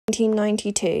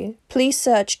1992, police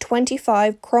searched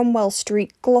 25 Cromwell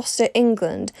Street, Gloucester,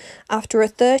 England, after a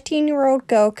 13-year-old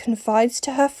girl confides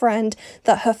to her friend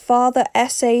that her father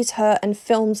essays her and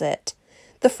films it.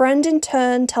 The friend in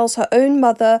turn tells her own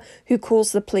mother, who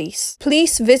calls the police.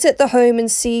 Police visit the home and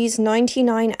seize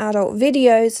 99 adult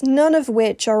videos, none of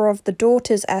which are of the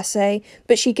daughter's essay,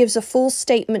 but she gives a full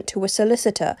statement to a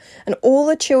solicitor, and all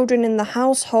the children in the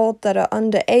household that are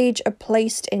underage are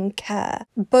placed in care.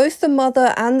 Both the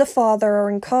mother and the father are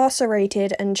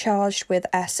incarcerated and charged with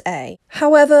SA.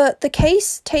 However, the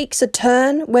case takes a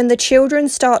turn when the children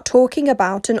start talking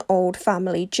about an old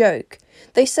family joke.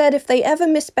 They said if they ever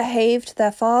misbehaved,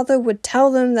 their father would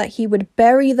tell them that he would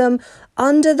bury them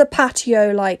under the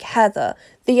patio like Heather,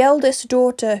 the eldest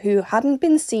daughter who hadn't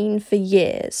been seen for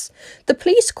years. The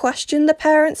police questioned the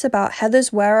parents about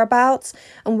Heather's whereabouts,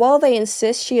 and while they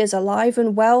insist she is alive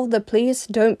and well, the police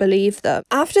don't believe them.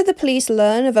 After the police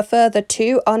learn of a further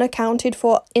 2 unaccounted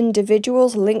for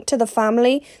individuals linked to the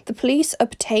family, the police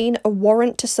obtain a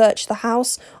warrant to search the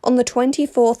house on the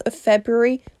 24th of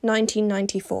February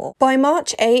 1994. By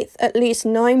March 8th, at least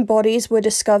 9 bodies were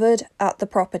discovered at the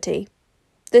property.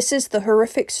 This is the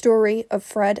horrific story of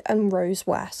Fred and Rose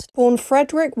West. Born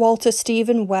Frederick Walter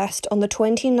Stephen West on the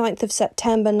 29th of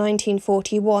September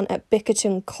 1941 at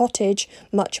Bickerton Cottage,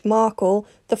 Much Marcle,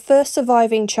 the first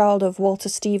surviving child of Walter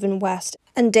Stephen West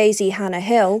and Daisy Hannah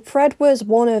Hill, Fred was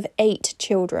one of 8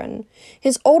 children.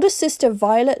 His older sister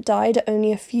Violet died at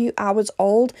only a few hours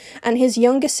old, and his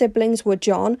younger siblings were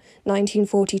John,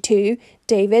 1942,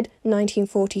 David,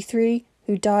 1943,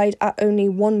 who died at only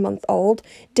 1 month old,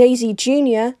 Daisy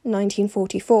Jr.,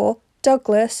 1944,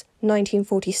 Douglas,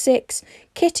 1946,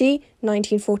 Kitty,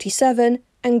 1947,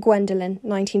 and Gwendolyn,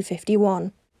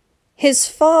 1951. His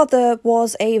father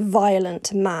was a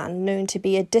violent man, known to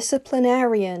be a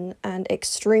disciplinarian and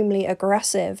extremely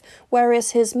aggressive,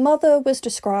 whereas his mother was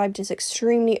described as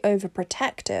extremely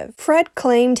overprotective. Fred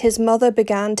claimed his mother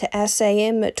began to essay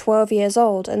him at 12 years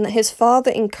old, and that his father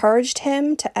encouraged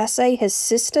him to essay his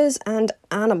sisters and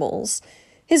animals.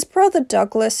 His brother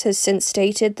Douglas has since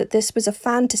stated that this was a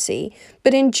fantasy,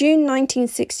 but in June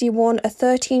 1961, a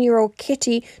 13-year-old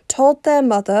Kitty told their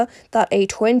mother that a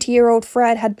 20-year-old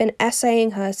Fred had been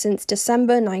essaying her since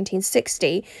December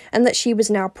 1960 and that she was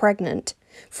now pregnant.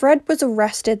 Fred was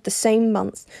arrested the same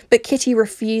month, but Kitty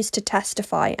refused to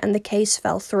testify and the case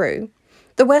fell through.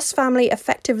 The West family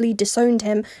effectively disowned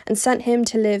him and sent him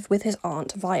to live with his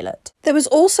aunt Violet. There was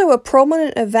also a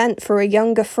prominent event for a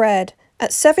younger Fred.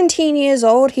 At 17 years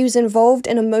old, he was involved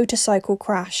in a motorcycle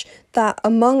crash that,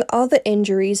 among other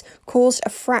injuries, caused a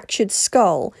fractured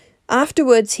skull.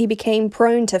 Afterwards, he became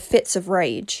prone to fits of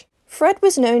rage. Fred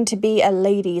was known to be a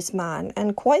ladies' man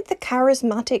and quite the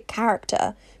charismatic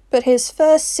character, but his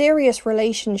first serious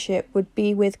relationship would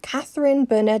be with Catherine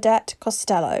Bernadette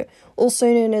Costello, also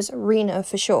known as Rena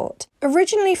for short.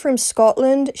 Originally from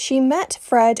Scotland, she met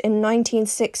Fred in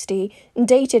 1960 and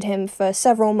dated him for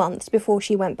several months before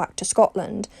she went back to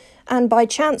Scotland, and by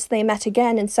chance they met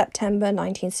again in September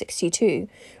 1962.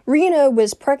 Rena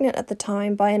was pregnant at the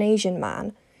time by an Asian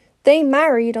man. They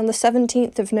married on the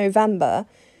 17th of November.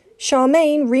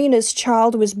 Charmaine, Rena's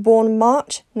child, was born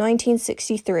March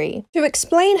 1963. To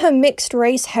explain her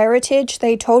mixed-race heritage,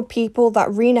 they told people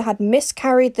that Rena had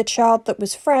miscarried the child that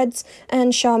was Fred's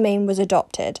and Charmaine was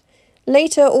adopted.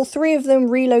 Later, all 3 of them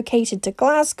relocated to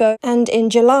Glasgow, and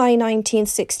in July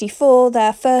 1964,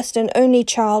 their first and only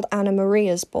child, Anna Marie,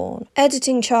 is born.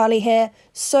 Editing Charlie here.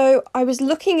 So, I was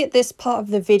looking at this part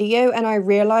of the video and I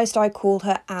realised I called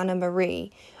her Anna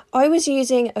Marie. I was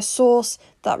using a source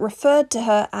that referred to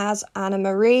her as Anna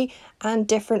Marie and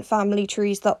different family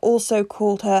trees that also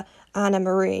called her Anna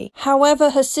Marie.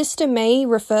 However, her sister May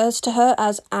refers to her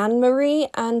as Anne Marie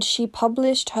and she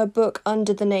published her book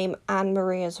under the name Anne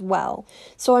Marie as well.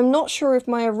 So I'm not sure if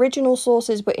my original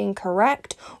sources were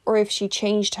incorrect or if she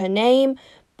changed her name,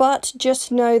 but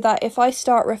just know that if I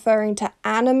start referring to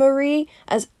Anna Marie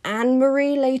as Anne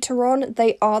Marie later on,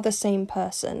 they are the same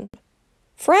person.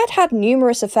 Fred had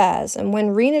numerous affairs, and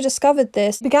when Rena discovered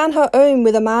this, began her own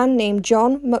with a man named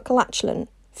John McLachlan.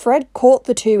 Fred caught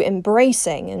the two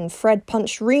embracing, and Fred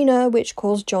punched Rena, which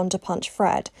caused John to punch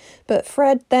Fred. But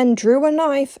Fred then drew a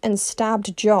knife and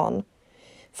stabbed John.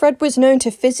 Fred was known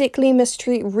to physically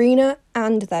mistreat Rena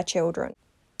and their children.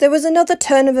 There was another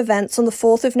turn of events on the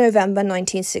 4th of November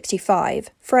 1965.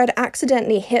 Fred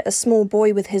accidentally hit a small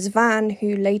boy with his van,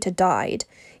 who later died.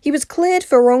 He was cleared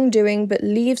for wrongdoing but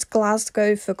leaves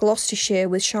Glasgow for Gloucestershire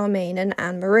with Charmaine and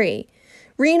Anne Marie.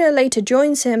 Rena later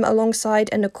joins him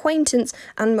alongside an acquaintance,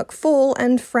 Anne McFall,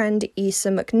 and friend Issa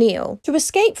McNeil. To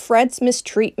escape Fred's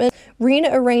mistreatment, Rena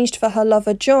arranged for her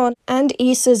lover John and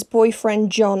Issa's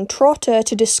boyfriend John Trotter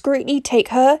to discreetly take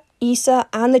her, Issa,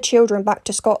 and the children back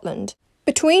to Scotland.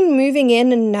 Between moving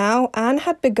in and now, Anne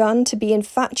had begun to be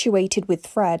infatuated with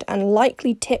Fred and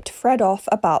likely tipped Fred off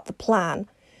about the plan.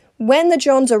 When the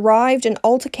Johns arrived, an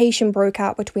altercation broke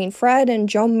out between Fred and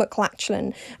John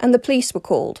McLachlan, and the police were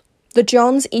called. The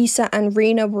Johns, Issa, and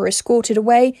Rena were escorted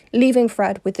away, leaving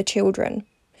Fred with the children.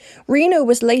 Rena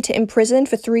was later imprisoned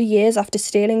for 3 years after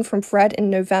stealing from Fred in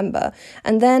November,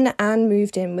 and then Anne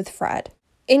moved in with Fred.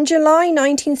 In July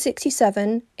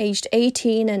 1967, aged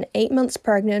 18 and 8 months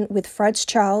pregnant with Fred's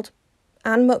child,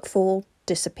 Anne McFall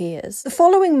disappears. The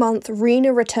following month,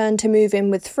 Rena returned to move in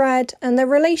with Fred, and their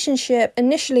relationship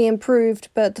initially improved,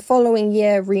 but the following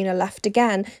year Rena left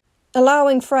again,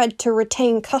 allowing Fred to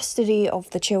retain custody of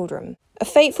the children. A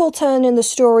fateful turn in the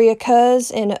story occurs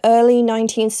in early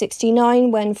 1969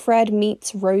 when Fred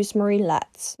meets Rosemary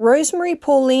Letts. Rosemary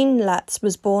Pauline Letts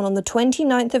was born on the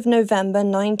 29th of November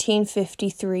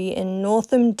 1953 in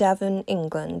Northam, Devon,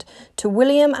 England, to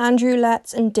William Andrew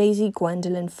Letts and Daisy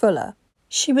Gwendolyn Fuller.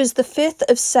 She was the fifth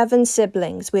of 7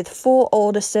 siblings, with 4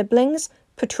 older siblings: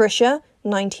 Patricia,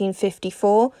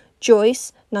 1954,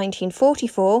 Joyce,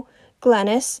 1944,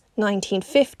 Glenys,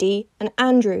 1950, and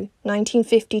Andrew,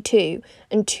 1952,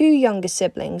 and 2 younger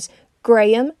siblings,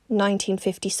 Graham,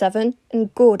 1957,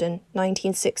 and Gordon,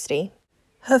 1960.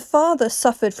 Her father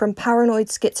suffered from paranoid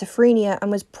schizophrenia and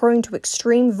was prone to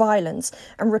extreme violence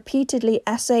and repeatedly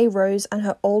essayed Rose and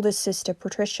her older sister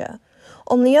Patricia.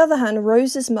 On the other hand,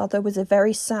 Rose's mother was a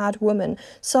very sad woman,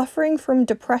 suffering from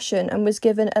depression, and was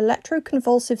given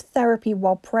electroconvulsive therapy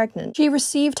while pregnant. She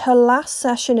received her last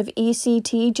session of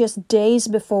ECT just days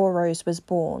before Rose was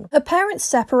born. Her parents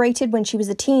separated when she was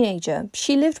a teenager.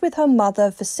 She lived with her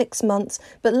mother for 6 months,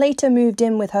 but later moved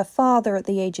in with her father at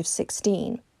the age of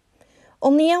 16.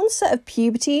 On the onset of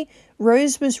puberty,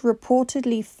 Rose was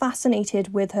reportedly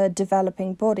fascinated with her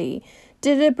developing body,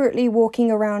 deliberately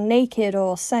walking around naked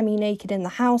or semi-naked in the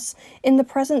house in the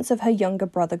presence of her younger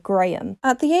brother Graham.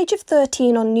 At the age of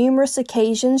 13, on numerous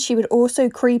occasions, she would also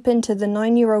creep into the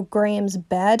 9-year-old Graham's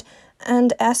bed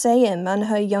and essay him and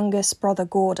her youngest brother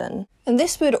Gordon. And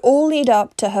this would all lead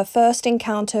up to her first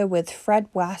encounter with Fred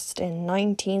West in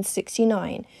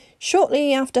 1969,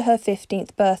 shortly after her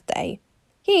 15th birthday.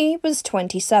 He was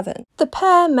 27. The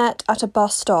pair met at a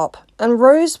bus stop, and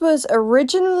Rose was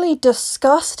originally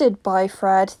disgusted by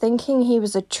Fred, thinking he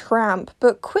was a tramp,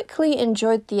 but quickly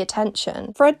enjoyed the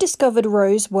attention. Fred discovered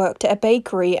Rose worked at a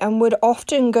bakery and would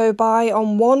often go by,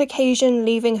 on one occasion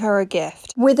leaving her a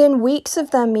gift. Within weeks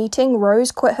of their meeting,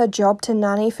 Rose quit her job to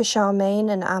nanny for Charmaine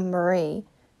and Anne-Marie.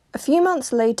 A few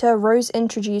months later, Rose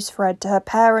introduced Fred to her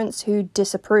parents, who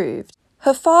disapproved.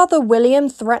 Her father, William,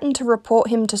 threatened to report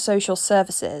him to social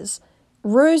services.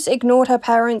 Rose ignored her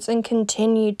parents and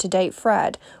continued to date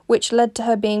Fred, which led to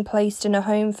her being placed in a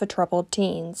home for troubled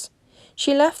teens.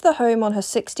 She left the home on her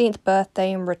 16th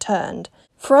birthday and returned.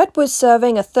 Fred was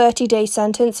serving a 30-day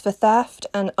sentence for theft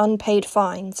and unpaid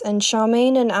fines, and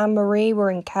Charmaine and Anne-Marie were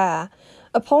in care.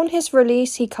 Upon his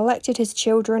release, he collected his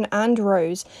children and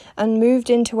Rose and moved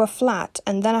into a flat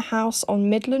and then a house on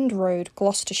Midland Road,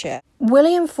 Gloucestershire.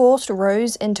 William forced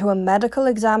Rose into a medical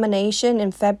examination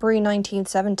in February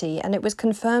 1970, and it was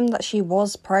confirmed that she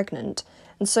was pregnant,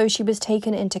 and so she was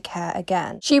taken into care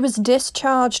again. She was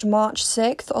discharged March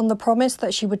 6th on the promise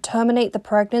that she would terminate the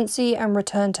pregnancy and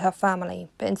return to her family,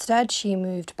 but instead she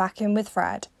moved back in with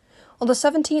Fred. On the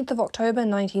 17th of October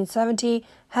 1970,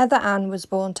 Heather Ann was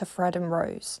born to Fred and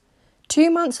Rose. 2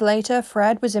 months later,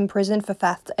 Fred was imprisoned for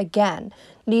theft again,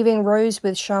 leaving Rose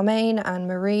with Charmaine,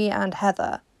 Anne-Marie, and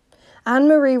Heather.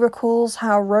 Anne-Marie recalls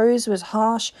how Rose was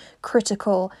harsh,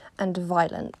 critical, and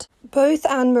violent. Both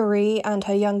Anne-Marie and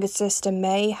her younger sister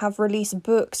May have released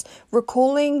books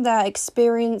recalling their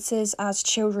experiences as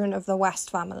children of the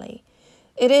West family.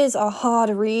 It is a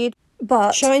hard read,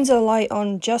 but shines a light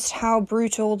on just how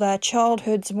brutal their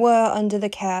childhoods were under the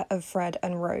care of Fred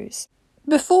and Rose.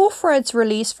 Before Fred's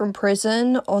release from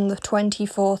prison on the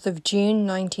 24th of June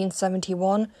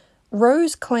 1971,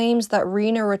 Rose claims that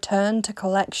Rena returned to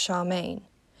collect Charmaine.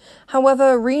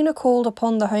 However, Rena called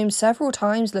upon the home several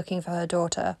times looking for her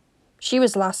daughter. She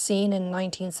was last seen in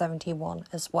 1971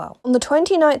 as well. On the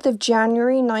 29th of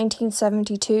January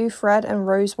 1972, Fred and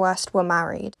Rose West were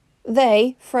married.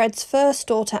 They, Fred's first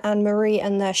daughter Anne-Marie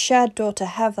and their shared daughter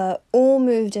Heather, all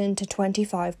moved into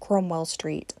 25 Cromwell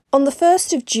Street. On the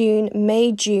 1st of June,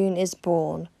 May June is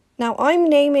born. Now, I'm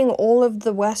naming all of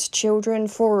the West children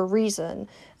for a reason,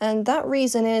 and that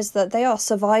reason is that they are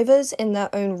survivors in their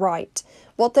own right.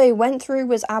 What they went through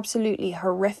was absolutely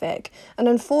horrific, and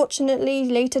unfortunately,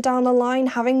 later down the line,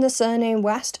 having the surname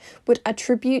West would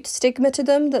attribute stigma to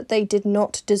them that they did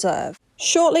not deserve.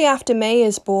 Shortly after May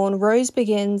is born, Rose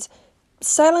begins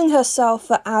selling herself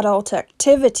for adult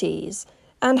activities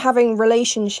and having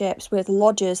relationships with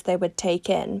lodgers they would take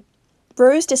in.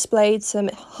 Rose displayed some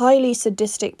highly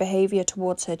sadistic behaviour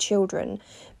towards her children,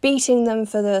 beating them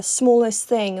for the smallest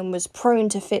thing, and was prone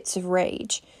to fits of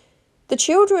rage. The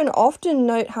children often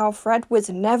note how Fred was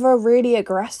never really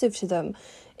aggressive to them.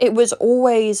 It was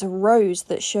always Rose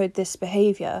that showed this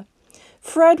behaviour.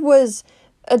 Fred was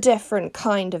a different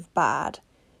kind of bad.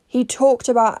 He talked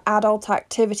about adult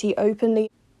activity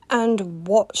openly and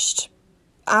watched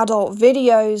adult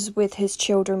videos with his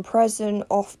children present,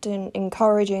 often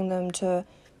encouraging them to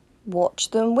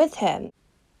watch them with him.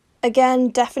 Again,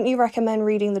 definitely recommend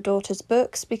reading the daughters'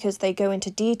 books because they go into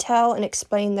detail and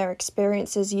explain their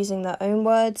experiences using their own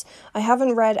words. I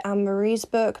haven't read Anne-Marie's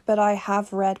book, but I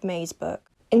have read May's book.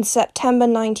 In September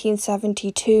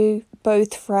 1972,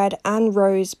 both Fred and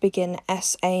Rose begin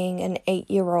essaying an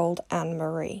 8-year-old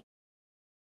Anne-Marie.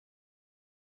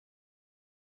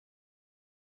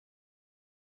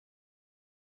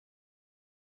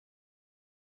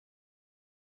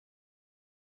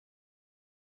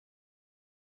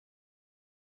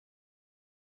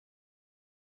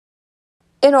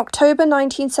 In October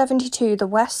 1972, the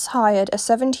Wests hired a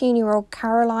 17-year-old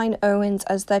Caroline Owens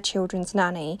as their children's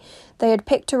nanny. They had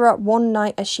picked her up one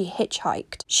night as she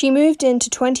hitchhiked. She moved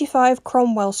into 25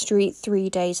 Cromwell Street 3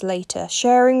 days later,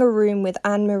 sharing a room with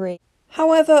Anne-Marie.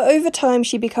 However, over time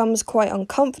she becomes quite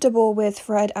uncomfortable with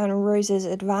Fred and Rose's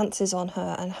advances on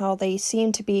her and how they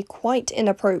seem to be quite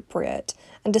inappropriate,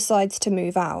 and decides to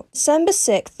move out. December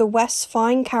 6th, the Wests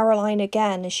find Caroline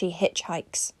again as she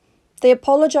hitchhikes. They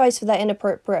apologise for their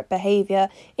inappropriate behaviour,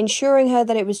 ensuring her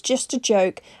that it was just a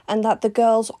joke and that the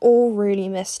girls all really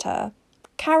missed her.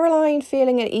 Caroline,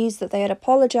 feeling at ease that they had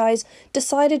apologised,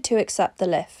 decided to accept the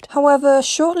lift. However,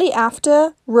 shortly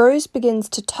after, Rose begins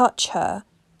to touch her.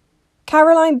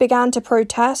 Caroline began to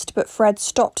protest, but Fred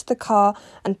stopped the car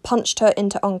and punched her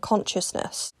into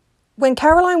unconsciousness. When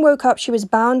Caroline woke up, she was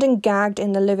bound and gagged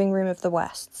in the living room of the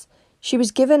Wests. She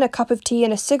was given a cup of tea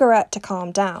and a cigarette to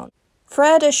calm down.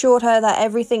 Fred assured her that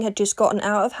everything had just gotten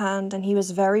out of hand and he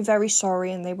was very, very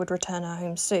sorry and they would return her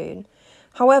home soon.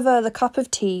 However, the cup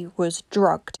of tea was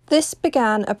drugged. This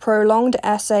began a prolonged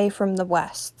essay from the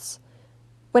Wests.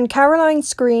 When Caroline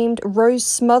screamed, Rose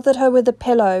smothered her with a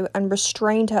pillow and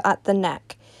restrained her at the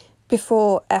neck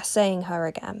before essaying her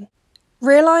again.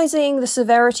 Realising the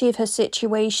severity of her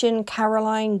situation,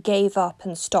 Caroline gave up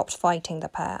and stopped fighting the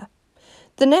pair.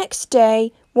 The next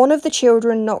day, one of the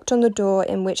children knocked on the door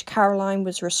in which Caroline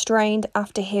was restrained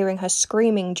after hearing her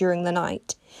screaming during the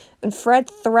night, and Fred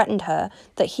threatened her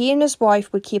that he and his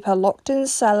wife would keep her locked in the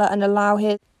cellar and allow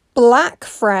his black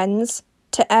friends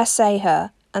to essay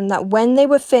her, and that when they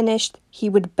were finished, he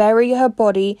would bury her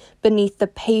body beneath the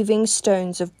paving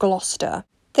stones of Gloucester.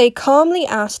 They calmly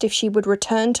asked if she would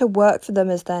return to work for them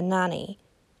as their nanny.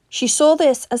 She saw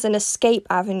this as an escape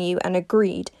avenue and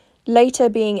agreed, later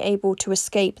being able to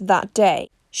escape that day.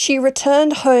 She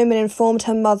returned home and informed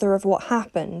her mother of what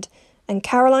happened, and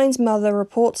Caroline's mother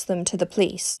reports them to the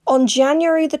police. On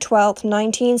January the 12th,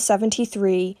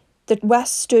 1973, the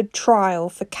Wests stood trial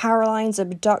for Caroline's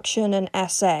abduction and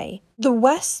essay. The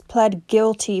Wests pled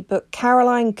guilty, but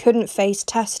Caroline couldn't face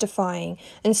testifying,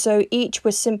 and so each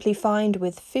was simply fined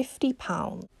with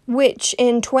 £50, which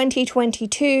in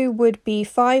 2022 would be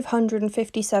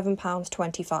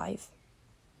 £557.25.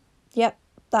 Yep,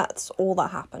 that's all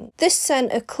that happened. This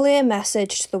sent a clear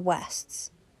message to the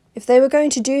Wests. If they were going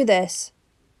to do this,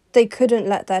 they couldn't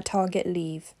let their target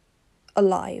leave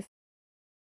alive.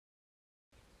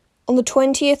 On the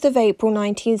 20th of April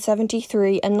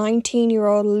 1973, a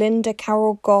 19-year-old Linda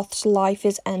Carol Goth's life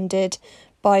is ended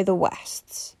by the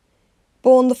Wests.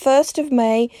 Born the 1st of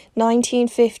May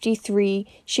 1953,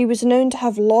 she was known to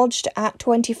have lodged at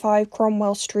 25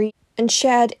 Cromwell Street and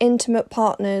shared intimate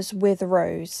partners with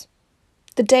Rose.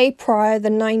 The day prior, the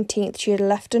 19th, she had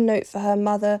left a note for her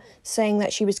mother saying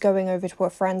that she was going over to a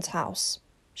friend's house.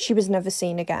 She was never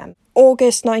seen again.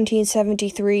 August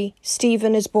 1973,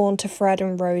 Stephen is born to Fred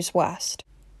and Rose West.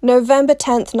 November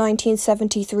 10th,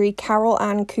 1973, Carol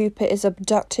Ann Cooper is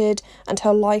abducted and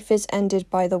her life is ended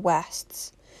by the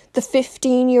Wests. The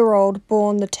 15-year-old,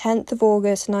 born the 10th of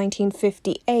August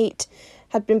 1958,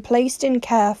 had been placed in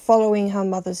care following her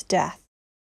mother's death.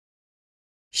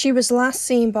 She was last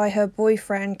seen by her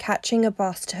boyfriend catching a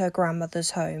bus to her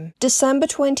grandmother's home. December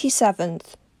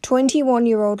 27th,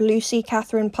 21-year-old Lucy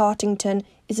Catherine Partington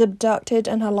is abducted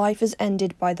and her life is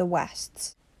ended by the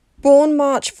Wests. Born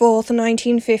March 4th,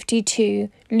 1952,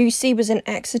 Lucy was an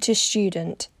Exeter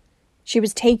student. She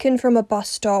was taken from a bus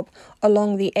stop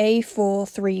along the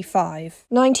A435.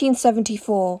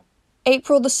 1974.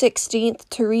 April the 16th,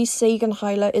 Therese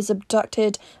Sagenheiler is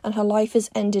abducted and her life is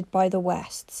ended by the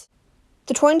Wests.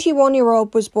 The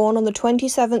 21-year-old was born on the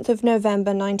 27th of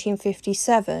November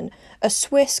 1957, a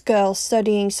Swiss girl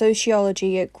studying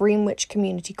sociology at Greenwich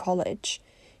Community College.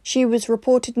 She was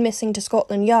reported missing to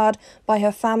Scotland Yard by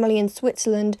her family in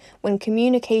Switzerland when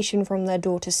communication from their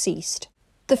daughter ceased.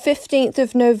 The 15th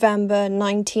of November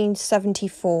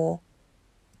 1974.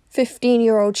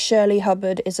 15-year-old Shirley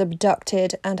Hubbard is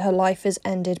abducted and her life is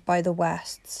ended by the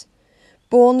Wests.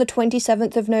 Born the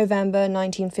 27th of November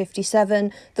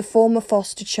 1957, the former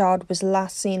foster child was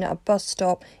last seen at a bus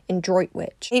stop in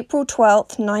Droitwich. April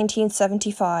 12th,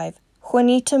 1975.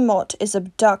 Juanita Mott is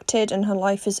abducted and her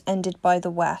life is ended by the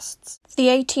Wests. The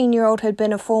 18-year-old had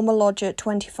been a former lodger at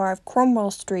 25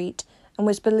 Cromwell Street and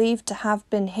was believed to have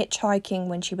been hitchhiking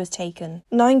when she was taken.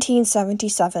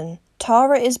 1977.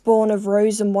 Tara is born of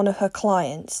Rose and one of her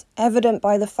clients, evident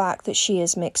by the fact that she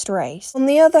is mixed race. On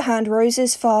the other hand,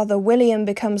 Rose's father, William,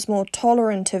 becomes more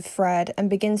tolerant of Fred and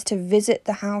begins to visit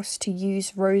the house to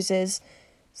use Rose's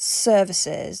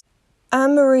services.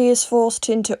 Anne-Marie is forced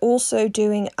into also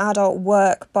doing adult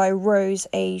work by Rose,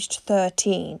 aged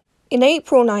 13. In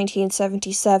April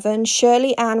 1977,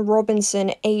 Shirley Ann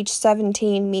Robinson, aged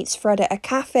 17, meets Fred at a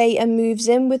cafe and moves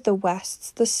in with the Wests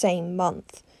the same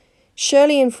month.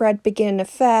 Shirley and Fred begin an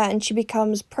affair and she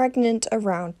becomes pregnant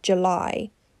around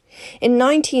July. In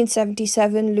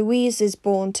 1977, Louise is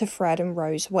born to Fred and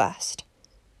Rose West.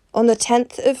 On the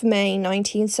 10th of May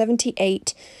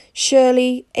 1978,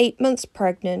 Shirley, 8 months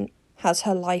pregnant, has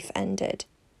her life ended.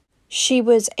 She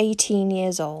was 18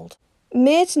 years old.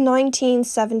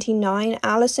 Mid-1979,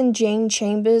 Alison Jane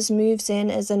Chambers moves in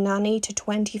as a nanny to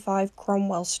 25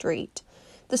 Cromwell Street.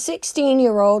 The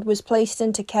 16-year-old was placed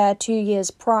into care 2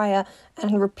 years prior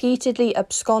and repeatedly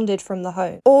absconded from the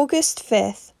home. August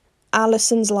 5th,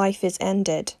 Alison's life is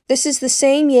ended. This is the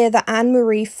same year that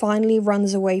Anne-Marie finally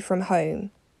runs away from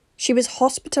home. She was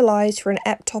hospitalized for an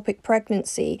ectopic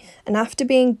pregnancy, and after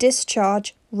being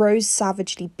discharged, Rose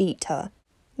savagely beat her.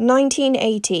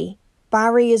 1980.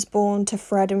 Barry is born to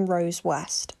Fred and Rose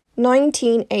West.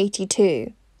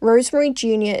 1982. Rosemary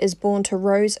Jr. is born to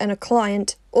Rose and a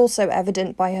client, also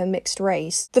evident by her mixed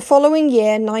race. The following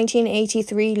year,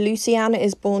 1983, Luciana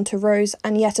is born to Rose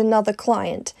and yet another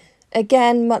client.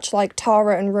 Again, much like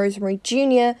Tara and Rosemary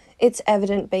Jr., it's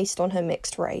evident based on her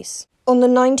mixed race. On the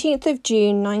 19th of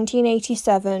June,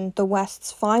 1987, the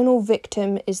Wests' final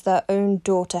victim is their own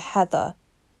daughter, Heather.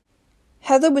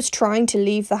 Heather was trying to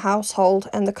leave the household,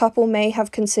 and the couple may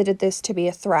have considered this to be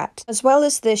a threat. As well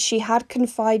as this, she had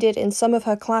confided in some of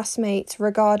her classmates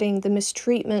regarding the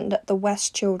mistreatment that the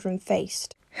West children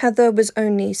faced. Heather was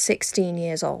only 16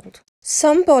 years old.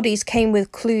 Some bodies came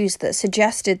with clues that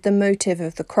suggested the motive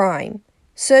of the crime.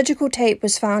 Surgical tape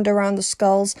was found around the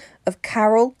skulls of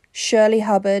Carol, Shirley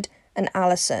Hubbard, and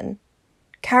Alison.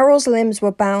 Carol's limbs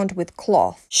were bound with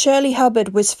cloth. Shirley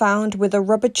Hubbard was found with a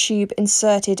rubber tube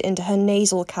inserted into her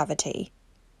nasal cavity.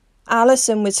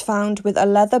 Alison was found with a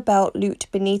leather belt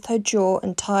looped beneath her jaw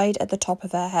and tied at the top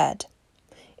of her head.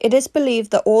 It is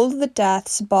believed that all of the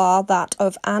deaths, bar that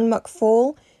of Anne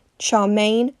McFall,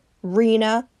 Charmaine,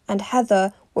 Rena, and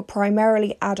Heather, were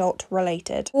primarily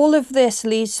adult-related. All of this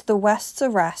leads to the West's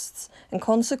arrests and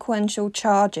consequential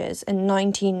charges in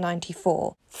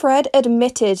 1994. Fred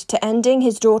admitted to ending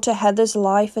his daughter Heather's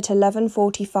life at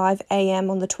 11:45 a.m.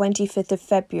 on the 25th of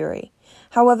February.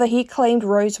 However, he claimed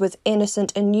Rose was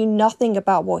innocent and knew nothing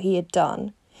about what he had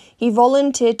done. He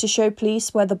volunteered to show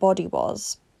police where the body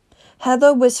was.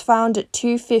 Heather was found at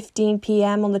 2:15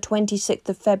 p.m. on the 26th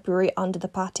of February under the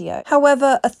patio.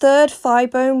 However, a third thigh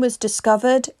bone was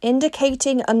discovered,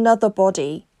 indicating another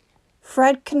body.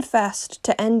 Fred confessed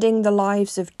to ending the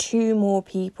lives of 2 more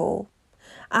people.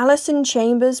 Alison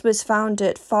Chambers was found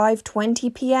at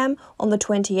 5:20 p.m. on the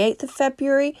 28th of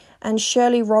February, and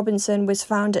Shirley Robinson was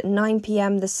found at 9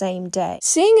 p.m. the same day.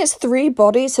 Seeing as 3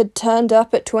 bodies had turned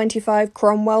up at 25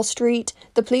 Cromwell Street,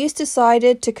 the police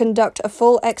decided to conduct a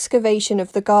full excavation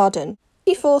of the garden. On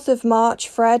the 24th of March,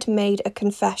 Fred made a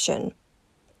confession.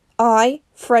 I,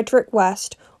 Frederick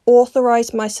West,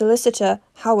 authorised my solicitor,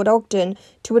 Howard Ogden,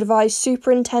 to advise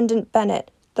Superintendent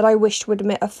Bennett that I wish to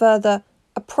admit a further,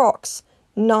 approx.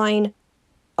 9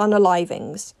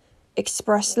 unalivings,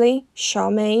 expressly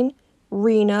Charmaine,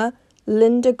 Rena,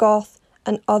 Linda Goff,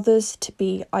 and others to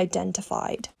be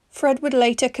identified. Fred would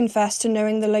later confess to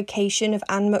knowing the location of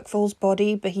Anne McFall's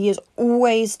body, but he has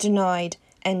always denied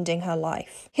ending her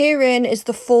life. Herein is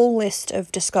the full list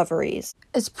of discoveries.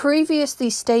 As previously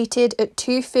stated, at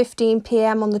 2:15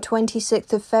 p.m. on the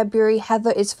 26th of February,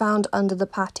 Heather is found under the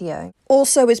patio.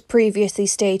 Also, as previously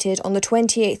stated, on the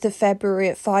 28th of February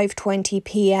at 5:20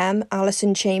 p.m,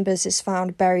 Alison Chambers is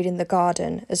found buried in the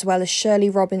garden, as well as Shirley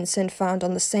Robinson, found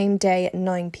on the same day at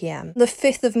 9 p.m. The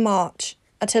 5th of March,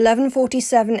 at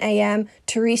 11:47 a.m,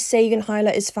 Therese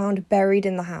Sagenheiler is found buried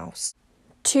in the house.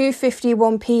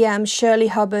 2:51 p.m, Shirley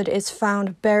Hubbard is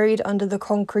found buried under the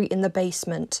concrete in the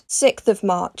basement. 6th of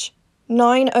March,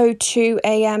 9:02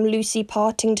 a.m, Lucy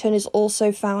Partington is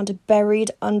also found buried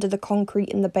under the concrete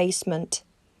in the basement.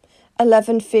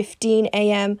 11:15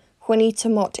 a.m, Juanita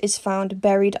Mott is found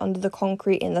buried under the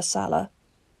concrete in the cellar.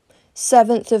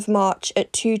 7th of March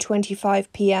at 2:25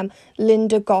 p.m,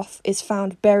 Linda Goff is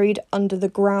found buried under the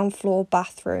ground floor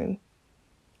bathroom.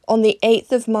 On the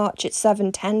 8th of March at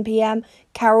 7:10 p.m,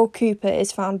 Carol Cooper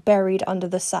is found buried under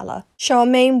the cellar.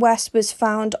 Charmaine West was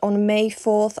found on May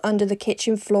 4th under the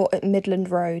kitchen floor at Midland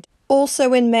Road.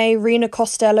 Also in May, Rena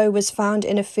Costello was found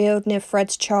in a field near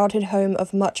Fred's childhood home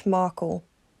of Much Markle.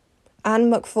 Anne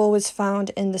McFall was found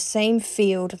in the same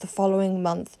field the following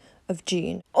month of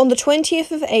June. On the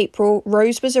 20th of April,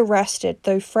 Rose was arrested,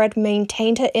 though Fred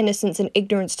maintained her innocence and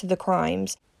ignorance to the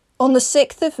crimes. On the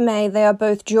 6th of May, they are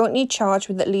both jointly charged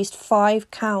with at least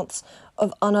 5 counts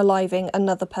of unaliving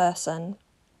another person.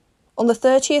 On the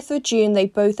 30th of June, they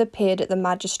both appeared at the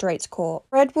magistrate's court.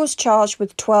 Fred was charged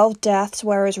with 12 deaths,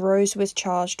 whereas Rose was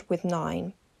charged with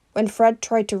 9. When Fred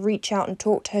tried to reach out and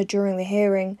talk to her during the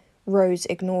hearing, Rose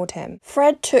ignored him.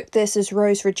 Fred took this as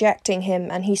Rose rejecting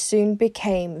him, and he soon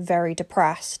became very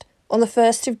depressed. On the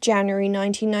 1st of January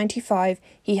 1995,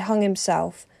 he hung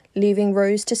himself, leaving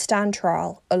Rose to stand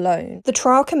trial alone. The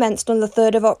trial commenced on the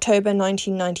 3rd of October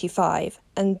 1995,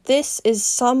 and this is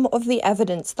some of the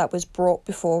evidence that was brought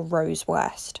before Rose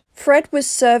West. Fred was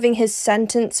serving his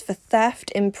sentence for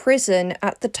theft in prison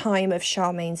at the time of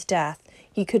Charmaine's death.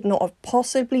 He could not have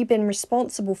possibly been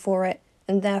responsible for it,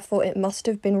 and therefore it must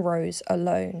have been Rose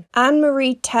alone.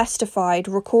 Anne-Marie testified,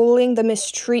 recalling the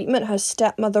mistreatment her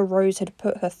stepmother Rose had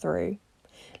put her through.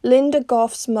 Linda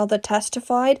Goff's mother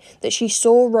testified that she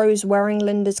saw Rose wearing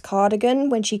Linda's cardigan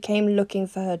when she came looking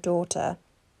for her daughter.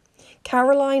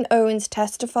 Caroline Owens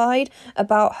testified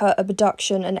about her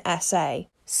abduction and SA.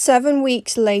 7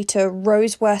 weeks later,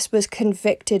 Rose West was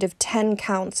convicted of 10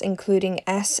 counts, including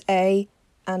SA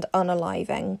and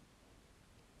unaliving.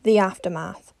 The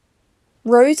aftermath.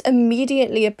 Rose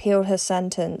immediately appealed her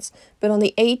sentence, but on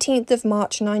the 18th of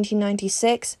March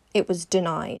 1996, it was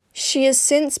denied. She has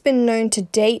since been known to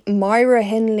date Myra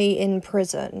Hindley in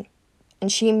prison,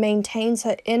 and she maintains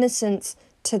her innocence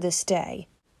to this day.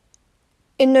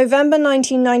 In November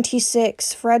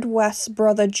 1996, Fred West's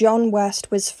brother John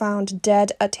West was found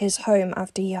dead at his home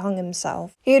after he hung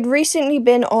himself. He had recently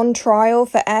been on trial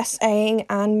for SAing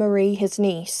Anne-Marie, his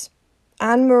niece.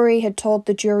 Anne-Marie had told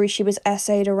the jury she was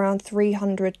essayed around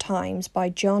 300 times by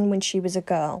John when she was a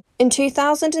girl. In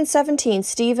 2017,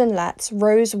 Stephen Letts,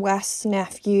 Rose West's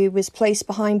nephew, was placed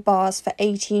behind bars for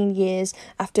 18 years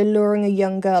after luring a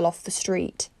young girl off the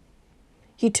street.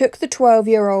 He took the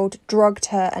 12-year-old, drugged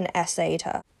her, and essayed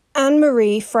her.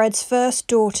 Anne-Marie, Fred's first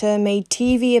daughter, made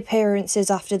TV appearances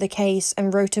after the case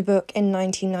and wrote a book in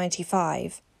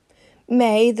 1995.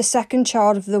 May, the second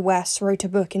child of the Wests, wrote a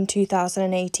book in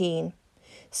 2018.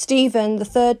 Stephen, the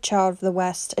third child of the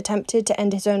West, attempted to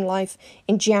end his own life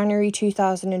in January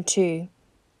 2002.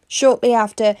 Shortly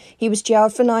after, he was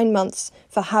jailed for 9 months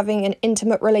for having an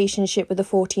intimate relationship with a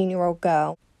 14-year-old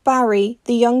girl. Barry,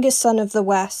 the youngest son of the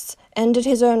Wests, ended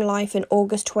his own life in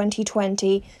August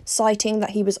 2020, citing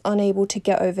that he was unable to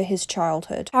get over his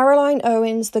childhood. Caroline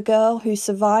Owens, the girl who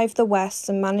survived the Wests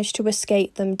and managed to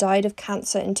escape them, died of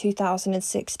cancer in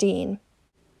 2016.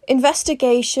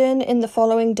 Investigation in the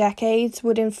following decades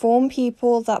would inform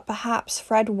people that perhaps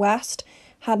Fred West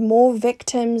had more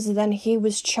victims than he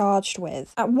was charged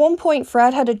with. At one point,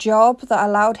 Fred had a job that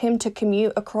allowed him to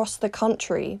commute across the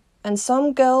country, and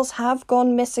some girls have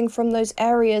gone missing from those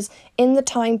areas in the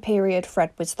time period Fred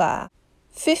was there.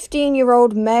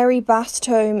 15-year-old Mary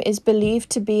Bastome is believed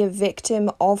to be a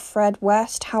victim of Fred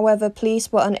West. However,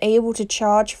 police were unable to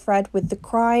charge Fred with the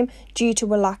crime due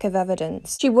to a lack of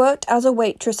evidence. She worked as a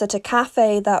waitress at a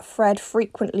cafe that Fred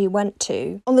frequently went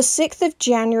to. On the 6th of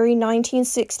January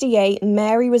 1968,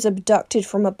 Mary was abducted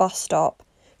from a bus stop.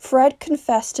 Fred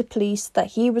confessed to police that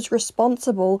he was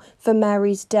responsible for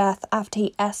Mary's death after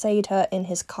he essayed her in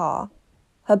his car.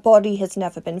 Her body has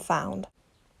never been found.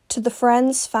 To the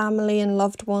friends, family and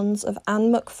loved ones of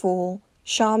Anne McFall,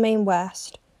 Charmaine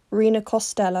West, Rena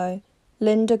Costello,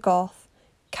 Linda Goff,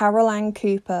 Carol Ann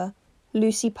Cooper,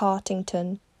 Lucy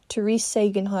Partington, Therese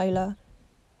Sagenheiler,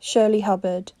 Shirley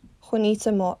Hubbard,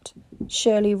 Juanita Mott,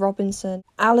 Shirley Robinson,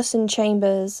 Alison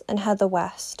Chambers and Heather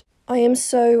West. I am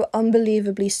so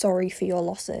unbelievably sorry for your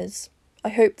losses. I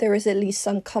hope there is at least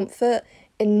some comfort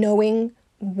in knowing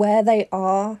where they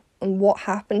are and what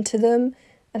happened to them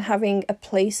and having a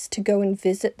place to go and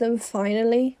visit them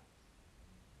finally.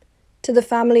 To the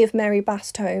family of Mary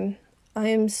Bastholm, I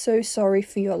am so sorry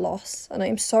for your loss, and I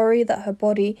am sorry that her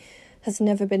body has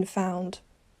never been found.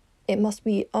 It must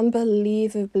be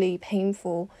unbelievably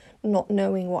painful not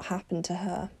knowing what happened to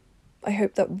her. I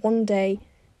hope that one day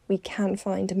we can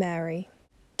find Mary.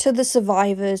 To the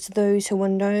survivors, those who are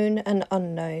known and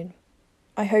unknown,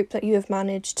 I hope that you have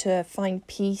managed to find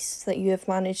peace, that you have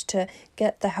managed to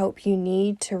get the help you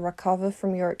need to recover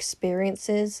from your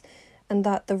experiences, and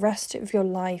that the rest of your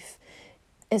life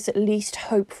is at least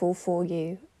hopeful for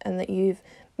you, and that you've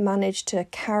managed to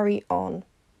carry on.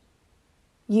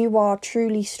 You are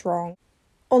truly strong.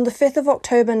 On the 5th of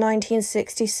October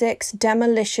 1966,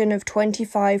 demolition of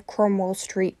 25 Cromwell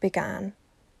Street began.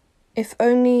 If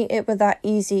only it were that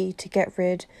easy to get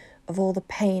rid of all the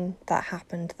pain that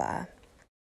happened there.